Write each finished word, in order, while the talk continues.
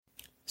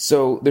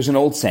So there's an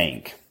old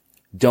saying,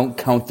 don't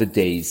count the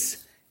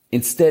days,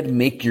 instead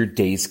make your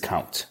days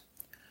count.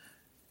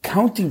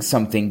 Counting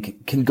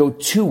something can go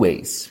two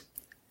ways.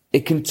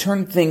 It can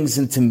turn things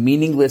into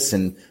meaningless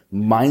and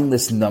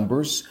mindless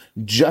numbers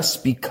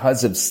just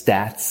because of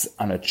stats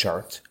on a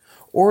chart.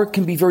 Or it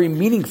can be very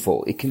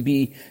meaningful. It can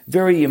be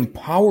very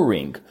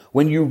empowering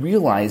when you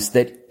realize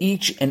that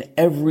each and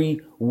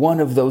every one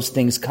of those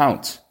things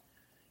count.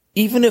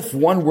 Even if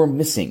one were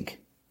missing,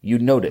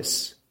 you'd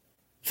notice.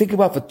 Think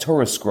about the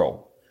Torah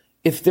scroll.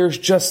 If there's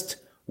just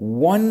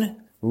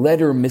one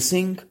letter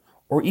missing,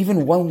 or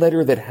even one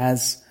letter that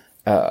has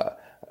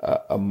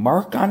a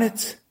mark on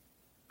it,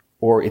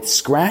 or it's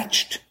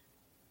scratched,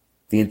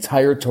 the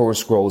entire Torah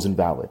scroll is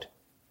invalid.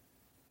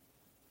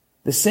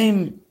 The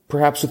same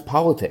perhaps with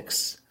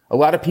politics. A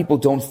lot of people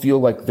don't feel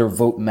like their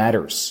vote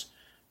matters.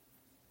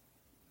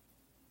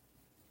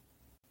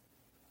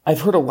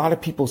 I've heard a lot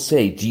of people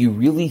say, do you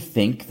really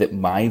think that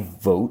my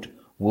vote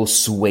will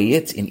sway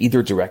it in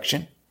either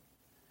direction?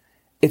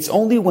 It's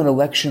only when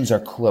elections are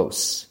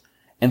close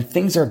and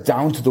things are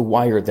down to the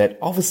wire that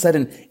all of a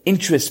sudden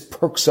interest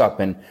perks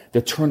up and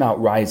the turnout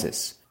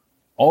rises.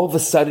 All of a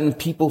sudden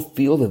people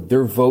feel that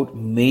their vote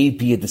may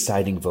be a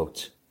deciding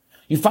vote.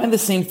 You find the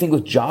same thing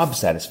with job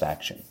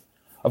satisfaction.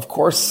 Of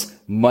course,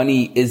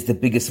 money is the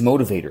biggest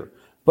motivator,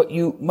 but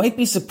you might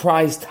be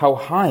surprised how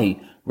high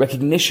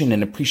recognition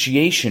and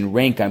appreciation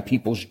rank on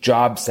people's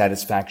job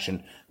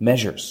satisfaction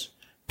measures.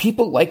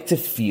 People like to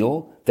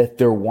feel that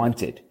they're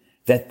wanted,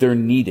 that they're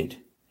needed,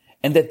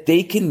 and that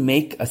they can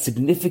make a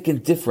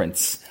significant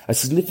difference, a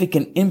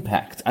significant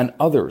impact on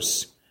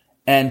others,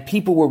 and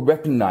people will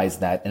recognize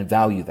that and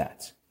value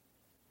that.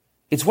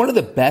 It's one of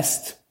the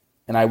best,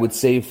 and I would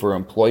say for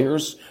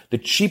employers, the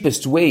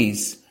cheapest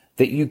ways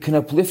that you can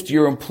uplift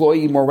your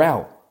employee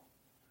morale.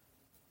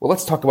 Well,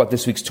 let's talk about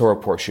this week's Torah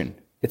portion.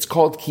 It's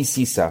called Ki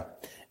Sisa,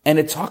 and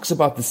it talks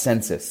about the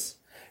census.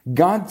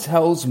 God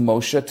tells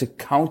Moshe to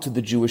count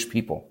the Jewish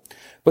people,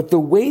 but the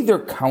way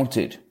they're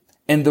counted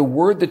and the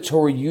word the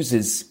Torah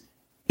uses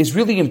is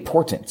really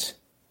important.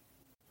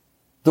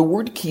 The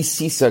word Ki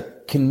Sisa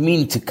can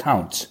mean to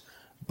count,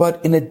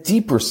 but in a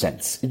deeper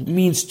sense, it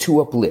means to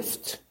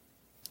uplift.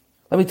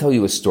 Let me tell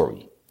you a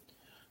story.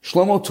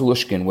 Shlomo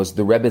Tulushkin was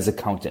the Rebbe's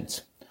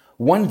accountant.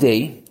 One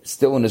day,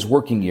 still in his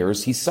working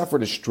years, he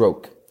suffered a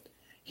stroke.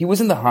 He was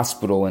in the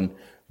hospital and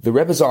the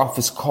Rebbe's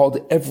office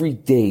called every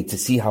day to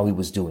see how he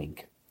was doing.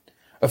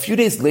 A few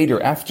days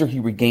later, after he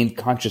regained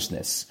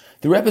consciousness,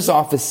 the Rebbe's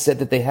office said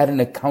that they had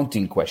an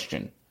accounting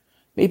question.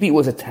 Maybe it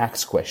was a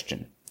tax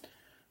question.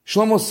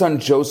 Shlomo's son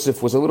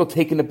Joseph was a little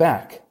taken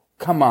aback.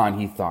 Come on,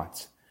 he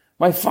thought.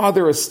 My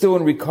father is still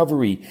in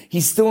recovery.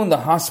 He's still in the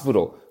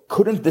hospital.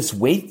 Couldn't this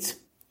wait?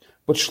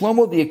 But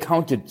Shlomo the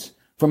accountant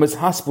from his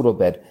hospital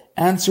bed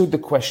answered the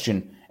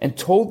question and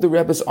told the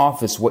Rebbe's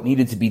office what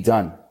needed to be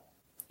done.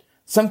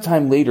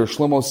 Sometime later,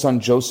 Shlomo's son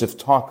Joseph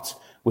talked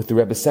with the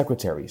Rebbe's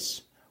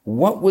secretaries.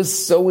 What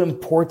was so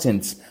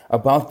important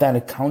about that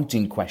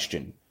accounting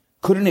question?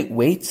 Couldn't it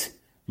wait?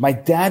 My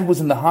dad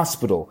was in the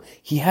hospital.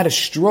 He had a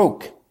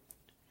stroke.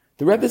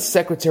 The Rebbe's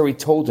secretary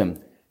told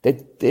him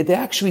that they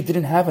actually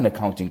didn't have an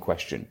accounting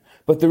question,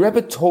 but the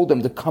Rebbe told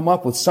them to come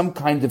up with some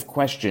kind of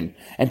question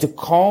and to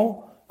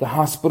call the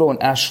hospital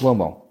and ask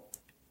Shlomo.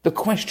 The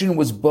question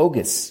was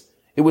bogus.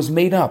 It was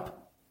made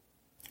up.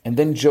 And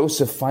then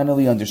Joseph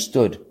finally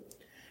understood.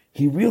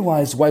 He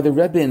realized why the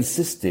Rebbe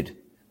insisted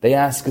they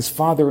ask his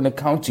father an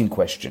accounting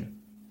question.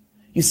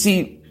 You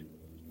see,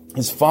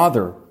 his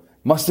father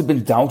must have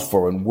been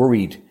doubtful and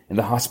worried in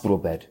the hospital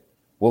bed.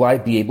 Will I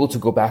be able to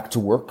go back to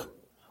work?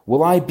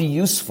 Will I be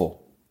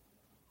useful?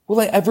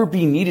 Will I ever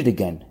be needed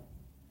again?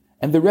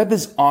 And the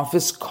Rebbe's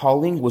office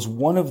calling was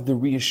one of the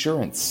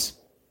reassurance.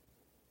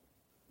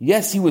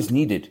 Yes, he was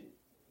needed.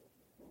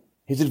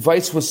 His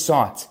advice was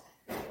sought,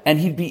 and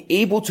he'd be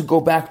able to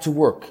go back to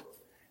work.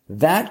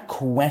 That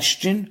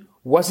question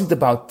wasn't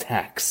about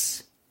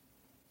tax.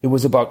 It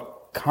was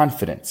about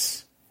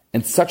confidence,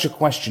 and such a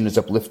question is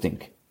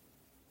uplifting.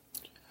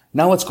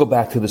 Now let's go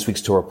back to this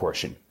week's Torah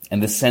portion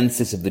and the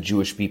census of the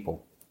Jewish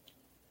people.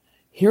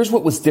 Here's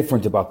what was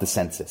different about the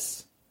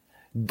census.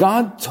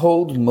 God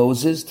told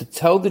Moses to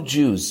tell the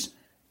Jews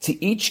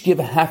to each give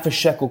a half a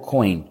shekel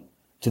coin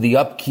to the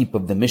upkeep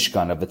of the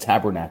Mishkan, of the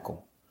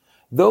tabernacle.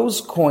 Those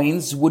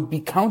coins would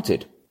be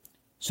counted,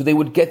 so they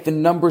would get the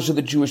numbers of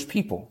the Jewish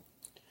people.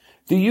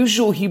 The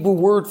usual Hebrew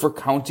word for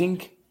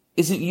counting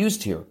isn't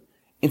used here.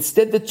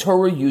 Instead, the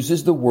Torah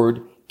uses the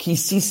word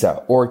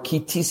kisisa or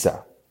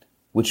kitisa,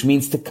 which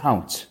means to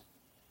count,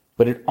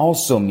 but it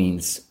also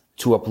means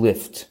to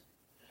uplift.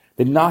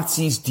 The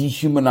Nazis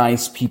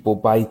dehumanized people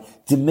by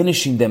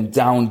diminishing them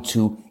down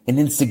to an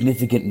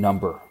insignificant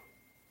number.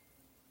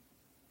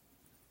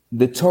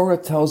 The Torah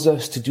tells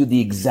us to do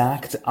the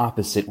exact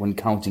opposite when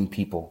counting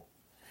people.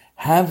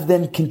 Have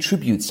them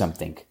contribute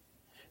something.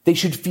 They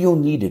should feel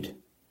needed.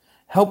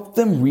 Help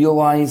them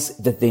realize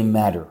that they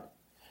matter.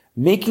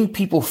 Making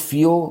people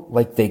feel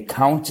like they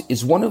count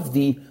is one of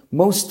the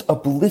most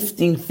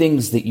uplifting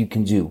things that you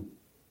can do.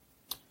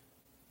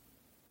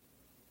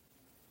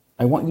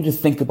 I want you to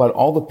think about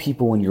all the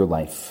people in your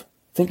life.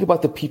 Think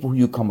about the people who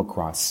you come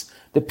across,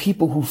 the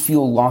people who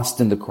feel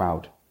lost in the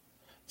crowd.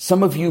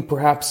 Some of you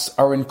perhaps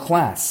are in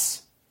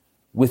class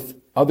with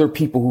other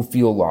people who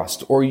feel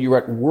lost, or you're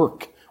at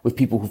work with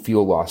people who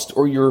feel lost,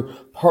 or you're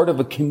part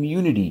of a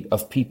community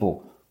of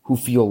people who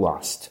feel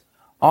lost.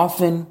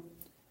 Often,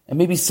 and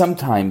maybe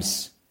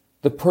sometimes,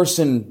 the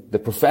person, the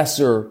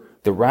professor,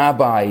 the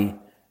rabbi,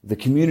 the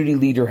community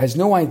leader has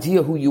no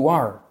idea who you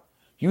are.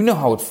 You know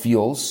how it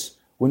feels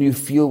when you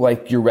feel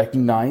like you're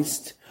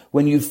recognized,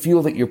 when you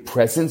feel that your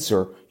presence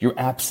or your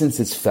absence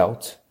is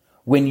felt,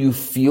 when you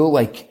feel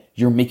like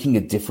you're making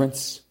a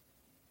difference.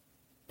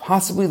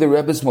 Possibly the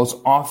Rebbe's most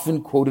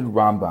often quoted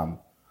Rambam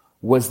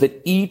was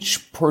that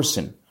each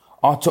person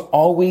ought to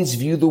always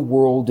view the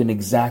world in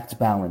exact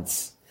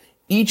balance.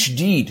 Each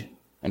deed,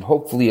 and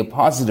hopefully a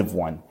positive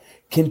one,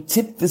 can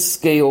tip the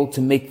scale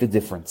to make the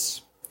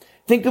difference.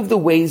 Think of the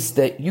ways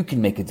that you can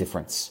make a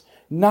difference,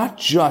 not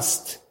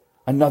just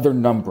another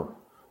number.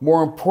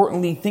 More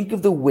importantly, think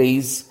of the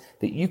ways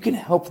that you can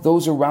help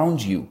those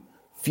around you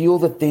feel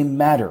that they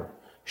matter.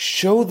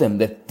 Show them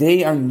that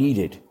they are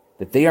needed,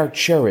 that they are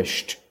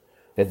cherished,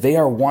 that they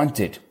are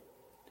wanted.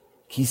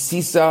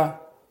 Kisisa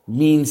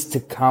means to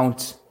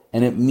count,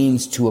 and it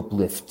means to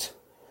uplift.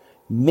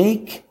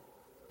 Make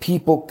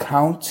people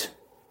count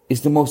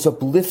is the most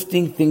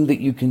uplifting thing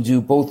that you can do,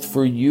 both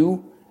for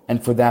you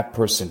and for that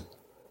person.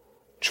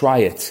 Try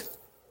it.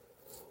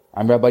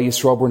 I'm Rabbi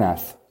Yisrael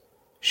Bernath.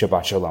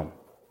 Shabbat Shalom.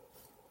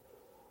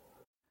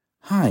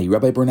 Hi,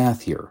 Rabbi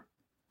Bernath here.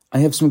 I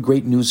have some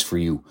great news for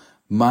you.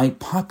 My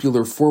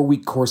popular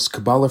 4-week course,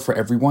 Kabbalah for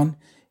Everyone,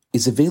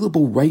 is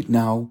available right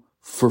now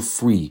for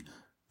free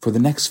for the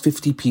next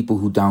 50 people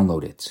who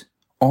download it.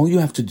 All you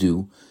have to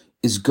do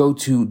is go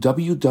to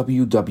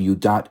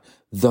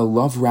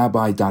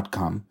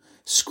www.theloverabbi.com,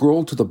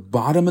 scroll to the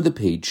bottom of the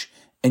page,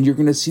 and you're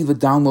going to see the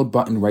download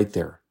button right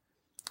there.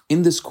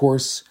 In this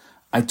course,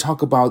 I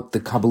talk about the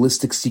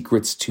Kabbalistic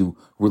secrets to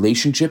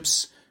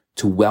relationships,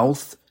 to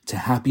wealth, to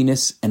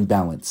happiness and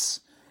balance.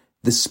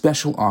 This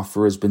special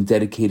offer has been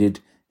dedicated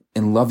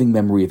in loving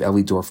memory of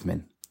Ellie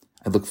Dorfman.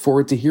 I look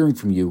forward to hearing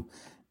from you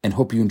and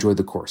hope you enjoy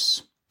the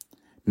course.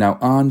 Now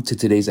on to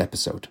today's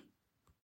episode.